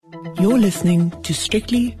You're listening to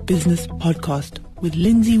Strictly Business Podcast with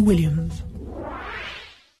Lindsay Williams.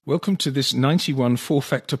 Welcome to this 91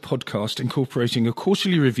 4-Factor podcast incorporating a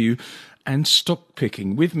quarterly review and stock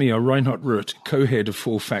picking. With me are Rhynhardt Roodt, co-head of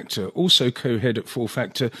 4-Factor. Also co-head at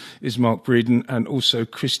 4-Factor is Mark Breeden and also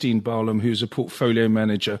Christine Baalham, who's a portfolio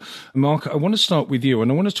manager. Mark, I want to start with you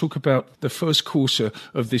and I want to talk about the first quarter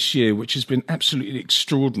of this year, which has been absolutely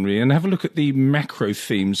extraordinary, and have a look at the macro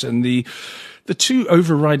themes and the two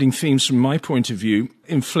overriding themes from my point of view: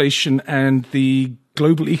 inflation and the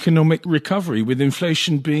global economic recovery, with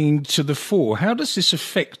inflation being to the fore. How does this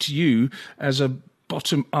affect you as a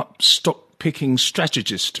bottom-up stock-picking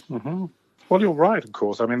strategist? Mm-hmm. Well, you're right, of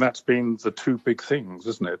course. I mean, that's been the two big things,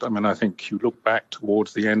 isn't it? I mean, I think you look back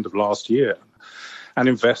towards the end of last year, and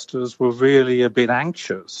investors were really a bit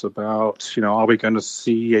anxious about, are we going to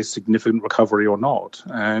see a significant recovery or not?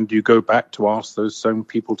 And you go back to ask those same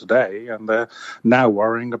people today, and they're now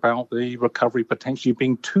worrying about the recovery potentially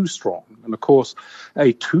being too strong. And of course,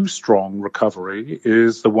 a too strong recovery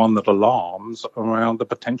is the one that alarms around the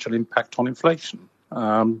potential impact on inflation.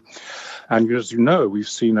 And as you know, we've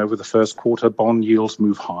seen over the first quarter bond yields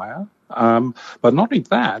move higher. But not only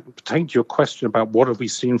that, pertaining to your question about what have we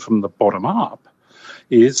seen from the bottom up,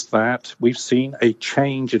 is that we've seen a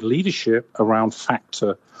change in leadership around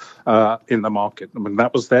factor in the market. I mean,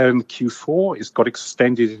 that was there in Q4. It's got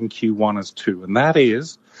extended in Q1 as too. And that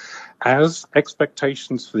is, as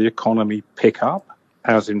expectations for the economy pick up,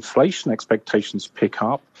 as inflation expectations pick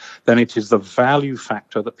up, then it is the value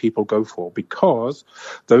factor that people go for, because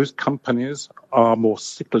those companies are more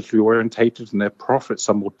cyclically orientated and their profits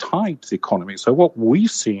are more tied to the economy. So what we've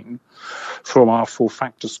seen from our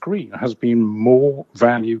 4-factor screen has been more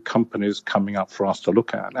value companies coming up for us to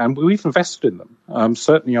look at. And we've invested in them.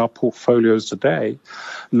 Certainly our portfolios today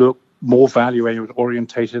look more value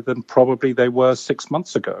orientated than probably they were 6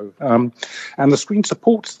 months ago. And the screen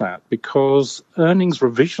supports that because earnings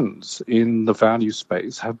revisions in the value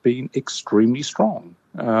space have been extremely strong.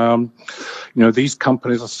 These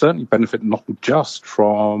companies are certainly benefit not just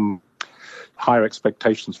from higher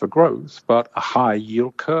expectations for growth, but a higher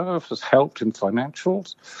yield curve has helped in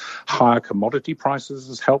financials. Higher commodity prices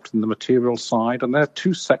has helped in the material side. And there are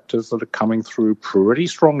two sectors that are coming through pretty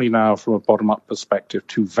strongly now from a bottom-up perspective,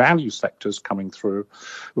 two value sectors coming through,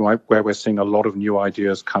 right, where we're seeing a lot of new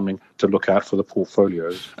ideas coming to look at for the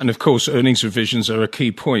portfolios. And of course, earnings revisions are a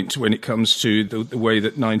key point when it comes to the way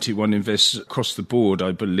that 91 invests across the board,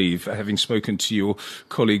 I believe, having spoken to your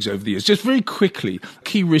colleagues over the years. Just very quickly,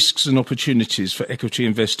 key risks and opportunities for equity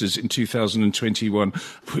investors in 2021,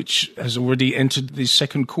 which has already entered the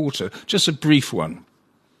second quarter. Just a brief one.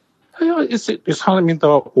 It's hard. I mean, there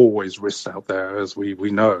are always risks out there, as we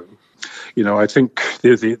know. I think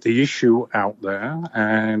the issue out there,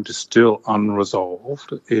 and is still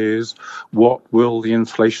unresolved, is what will the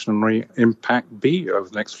inflationary impact be over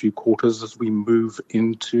the next few quarters as we move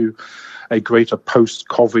into a greater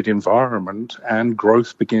post-COVID environment and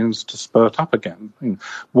growth begins to spurt up again.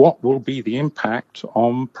 What will be the impact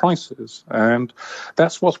on prices? And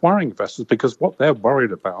that's what's worrying investors, because what they're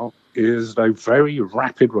worried about is a very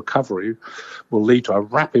rapid recovery will lead to a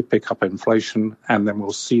rapid pickup in inflation, and then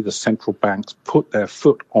we'll see the central banks put their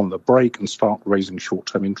foot on the brake and start raising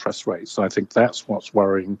short-term interest rates. So I think that's what's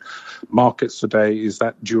worrying markets today, is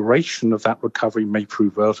that duration of that recovery may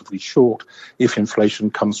prove relatively short if inflation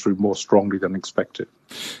comes through more strongly than expected.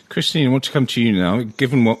 Christine, I want to come to you now.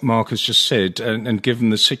 Given what Mark has just said, and given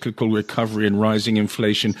the cyclical recovery and rising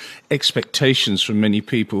inflation expectations from many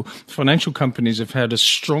people, financial companies have had a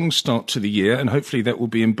strong start to the year, and hopefully that will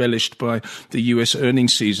be embellished by the US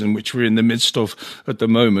earnings season, which we're in the midst of at the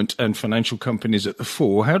moment, and financial companies at the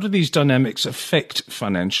fore. How do these dynamics affect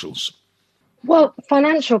financials? Well,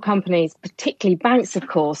 financial companies, particularly banks, of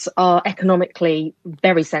course, are economically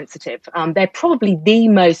very sensitive. They're probably the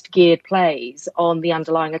most geared plays on the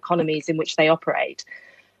underlying economies in which they operate.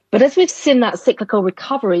 But as we've seen that cyclical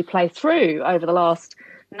recovery play through over the last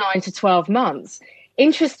 9 to 12 months,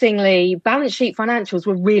 interestingly, balance sheet financials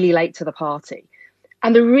were really late to the party.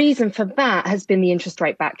 And the reason for that has been the interest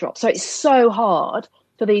rate backdrop. So it's so hard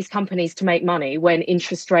for these companies to make money when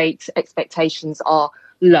interest rate expectations are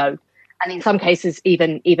low, and in some cases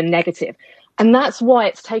even negative. And that's why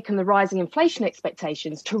it's taken the rising inflation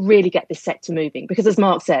expectations to really get this sector moving. Because as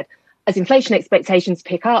Mark said, as inflation expectations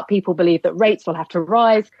pick up, people believe that rates will have to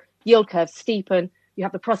rise, yield curves steepen, you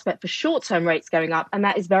have the prospect for short-term rates going up, and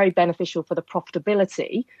that is very beneficial for the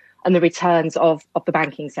profitability and the returns of the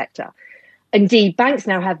banking sector. Indeed, banks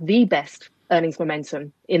now have the best earnings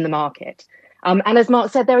momentum in the market. And as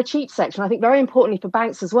Mark said, they're a cheap sector. And I think very importantly for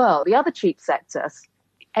banks as well, the other cheap sectors,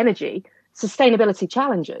 energy, sustainability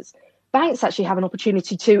challenges. banks actually have an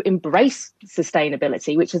opportunity to embrace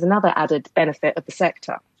sustainability, which is another added benefit of the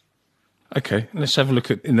sector. Okay, let's have a look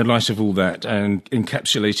at, in the light of all that and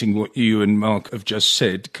encapsulating what you and Mark have just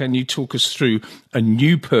said, can you talk us through a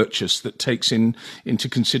new purchase that takes into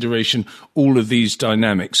consideration all of these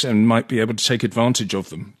dynamics and might be able to take advantage of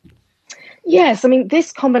them? Yes, I mean,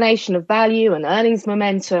 this combination of value and earnings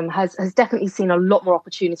momentum has definitely seen a lot more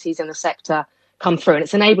opportunities in the sector come through, and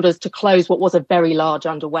it's enabled us to close what was a very large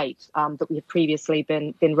underweight that we had previously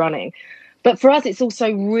been running. But for us, it's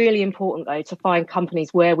also really important, though, to find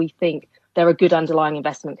companies where we think there are good underlying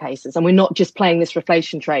investment cases, and we're not just playing this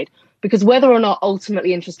reflation trade, because whether or not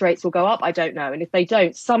ultimately interest rates will go up, I don't know. And if they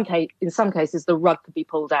don't, in some cases, the rug could be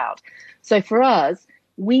pulled out. So for us,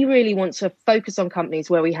 we really want to focus on companies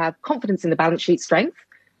where we have confidence in the balance sheet strength,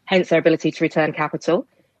 hence their ability to return capital.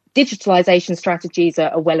 Digitalization strategies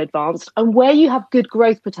are well advanced, and where you have good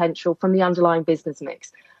growth potential from the underlying business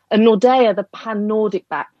mix. And Nordea, the pan-Nordic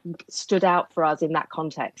bank, stood out for us in that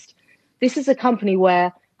context. This is a company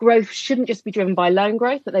where growth shouldn't just be driven by loan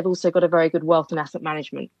growth, but they've also got a very good wealth and asset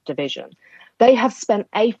management division. They have spent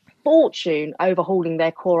a fortune overhauling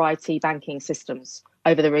their core IT banking systems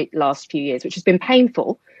over the last few years, which has been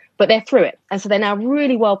painful, but they're through it. And so they're now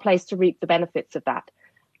really well placed to reap the benefits of that.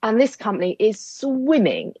 And this company is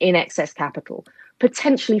swimming in excess capital.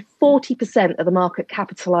 Potentially 40% of the market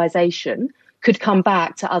capitalization could come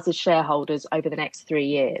back to us as shareholders over the next 3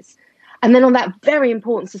 years. And then on that very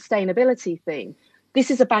important sustainability theme, this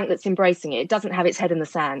is a bank that's embracing it. It doesn't have its head in the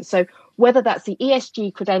sand. So whether that's the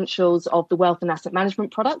ESG credentials of the wealth and asset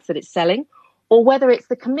management products that it's selling, or whether it's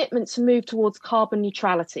the commitment to move towards carbon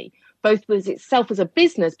neutrality, both with itself as a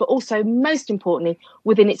business, but also, most importantly,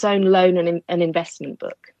 within its own loan and investment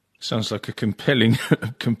book. Sounds like a compelling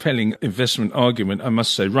investment argument, I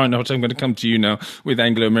must say. Rhynhardt, I'm going to come to you now with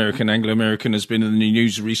Anglo American. Anglo American has been in the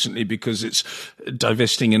news recently because it's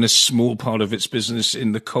divesting in a small part of its business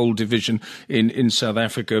in the coal division in South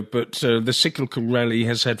Africa. But the cyclical rally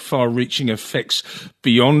has had far-reaching effects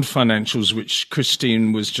beyond financials, which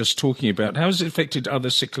Christine was just talking about. How has it affected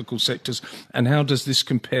other cyclical sectors, and how does this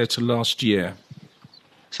compare to last year?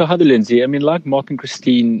 So, hi there, Lindsay. I mean, like Mark and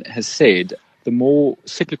Christine has said, the more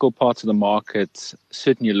cyclical parts of the market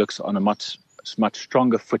certainly looks on a much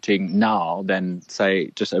stronger footing now than,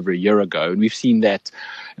 say, just over a year ago. And we've seen that,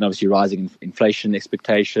 and obviously rising inflation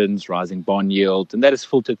expectations, rising bond yield, and that has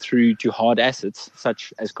filtered through to hard assets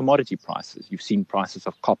such as commodity prices. You've seen prices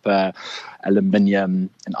of copper,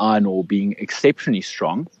 aluminium, and iron ore being exceptionally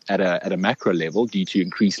strong at a macro level due to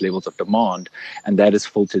increased levels of demand, and that has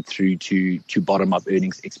filtered through to bottom-up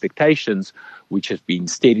earnings expectations, which have been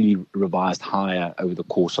steadily revised higher over the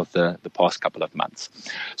course of the past couple of months.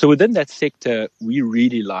 So within that sector, we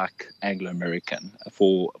really like Anglo American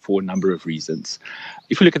for a number of reasons.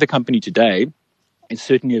 If we look at the company today, it's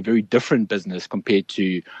certainly a very different business compared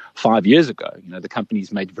to 5 years ago. You know, the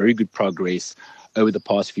company's made very good progress over the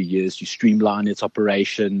past few years to streamline its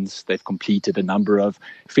operations. They've completed a number of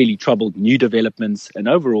fairly troubled new developments, and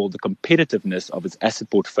overall the competitiveness of its asset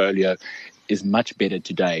portfolio is much better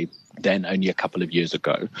today than only a couple of years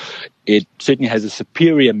ago. It certainly has a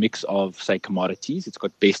superior mix of, say, commodities. It's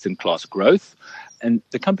got best-in-class growth. And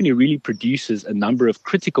the company really produces a number of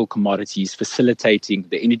critical commodities facilitating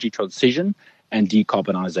the energy transition and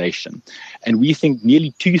decarbonisation. And we think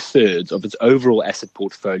nearly 2/3 of its overall asset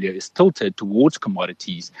portfolio is tilted towards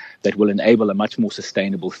commodities that will enable a much more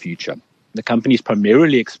sustainable future. The company is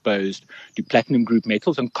primarily exposed to platinum group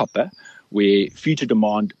metals and copper, where future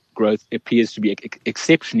demand growth appears to be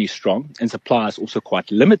exceptionally strong and supply is also quite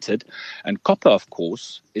limited. And copper, of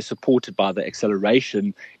course, is supported by the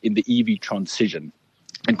acceleration in the EV transition.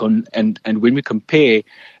 And when we compare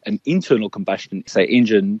an internal combustion, say,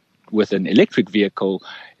 engine with an electric vehicle,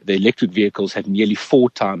 the electric vehicles have nearly 4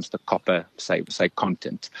 times the copper, say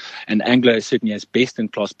content. And Anglo certainly has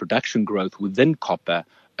best-in-class production growth within copper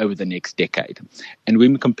over the next decade. And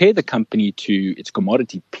when we compare the company to its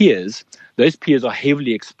commodity peers, those peers are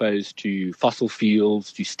heavily exposed to fossil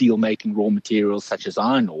fuels, to steel-making raw materials such as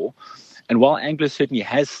iron ore. And while Anglo certainly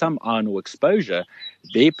has some iron ore exposure,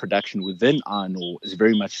 their production within iron ore is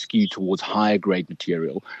very much skewed towards higher grade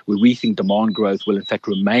material, where we think demand growth will in fact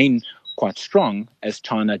remain quite strong as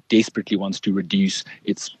China desperately wants to reduce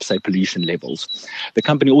its, say, pollution levels. The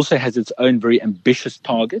company also has its own very ambitious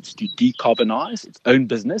targets to decarbonize its own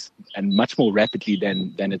business, and much more rapidly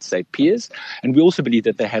than its, say, peers. And we also believe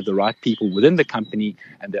that they have the right people within the company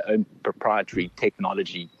and their own proprietary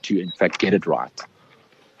technology to in fact get it right.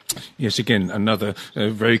 Yes, again, another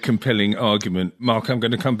very compelling argument. Mark, I'm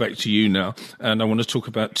going to come back to you now, and I want to talk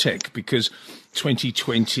about tech, because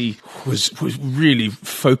 2020 was really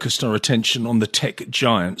focused our attention on the tech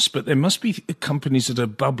giants, but there must be companies that are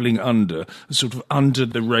bubbling under, sort of under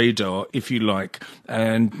the radar, if you like,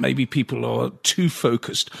 and maybe people are too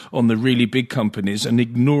focused on the really big companies and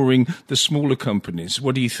ignoring the smaller companies.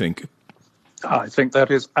 What do you think? I think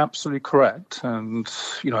that is absolutely correct. And,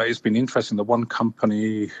 it's been interesting. The one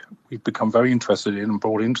company we've become very interested in and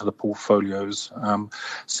brought into the portfolios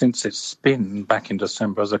since its spin back in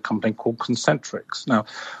December is a company called Concentrix. Now,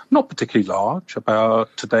 not particularly large,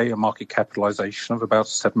 about today a market capitalization of about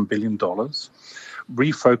 $7 billion.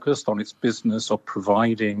 Refocused on its business of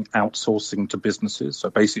providing outsourcing to businesses. So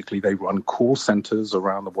basically they run call centers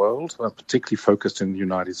around the world, particularly focused in the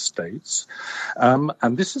United States. And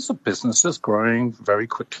this is a business that's growing very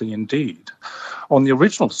quickly indeed. On the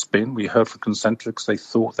original spin, we heard from Concentrix, they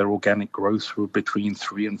thought their organic growth were between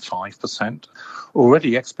 3 and 5%.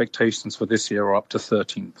 Already expectations for this year are up to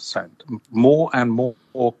 13%. More and more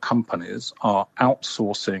companies are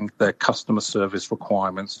outsourcing their customer service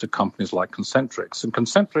requirements to companies like Concentrix. And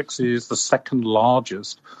Concentrix is the second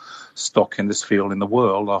largest stock in this field in the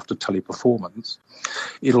world after Teleperformance.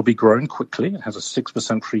 It'll be growing quickly. It has a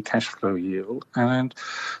 6% free cash flow yield. And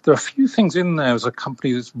there are a few things in there as a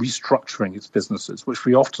company that's restructuring its businesses, which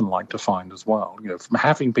we often like to find as well. From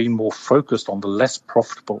having been more focused on the less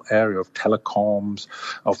profitable area of telecoms,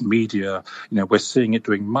 of media, we're seeing it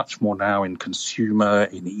doing much more now in consumer,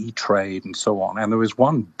 in e-trade and so on. And there is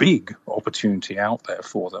one big opportunity out there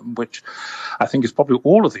for them, which I think is probably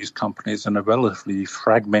all of these companies in a relatively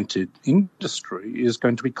fragmented industry, is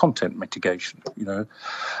going to be content mitigation.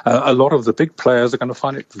 A lot of the big players are going to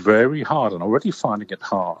find it very hard, and already finding it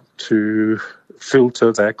hard, to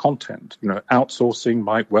filter their content. Outsourcing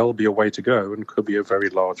might well be a way to go and could be a very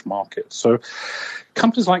large market. So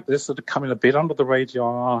companies like this that are coming a bit under the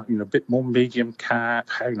radar, a bit more medium cap,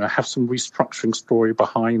 have some restructuring story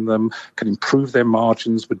behind them, can improve their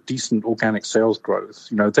margins with decent organic sales growth.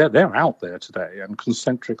 They're out there today, and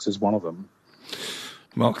Concentrix is one of them.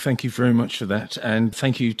 Mark, thank you very much for that. And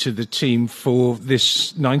thank you to the team for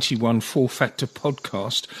this 91 Four Factor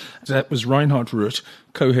podcast. That was Rhynhardt Roodt,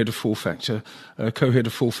 co-head of Four Factor. Co-head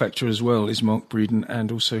of Four Factor as well is Mark Breeden,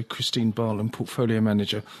 and also Christine Baalham, portfolio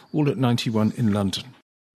manager, all at 91 in London.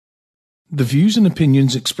 The views and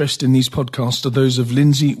opinions expressed in these podcasts are those of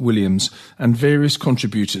Lindsay Williams and various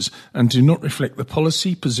contributors, and do not reflect the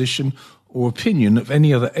policy, position, or opinion of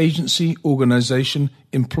any other agency, organisation,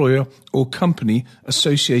 employer or company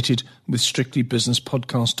associated with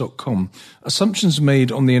strictlybusinesspodcast.com. Assumptions made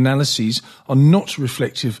on the analyses are not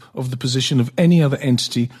reflective of the position of any other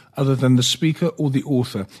entity other than the speaker or the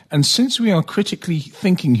author. And since we are critically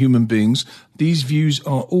thinking human beings, these views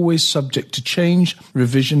are always subject to change,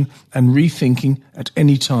 revision and rethinking at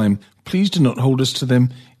any time. Please do not hold us to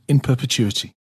them in perpetuity.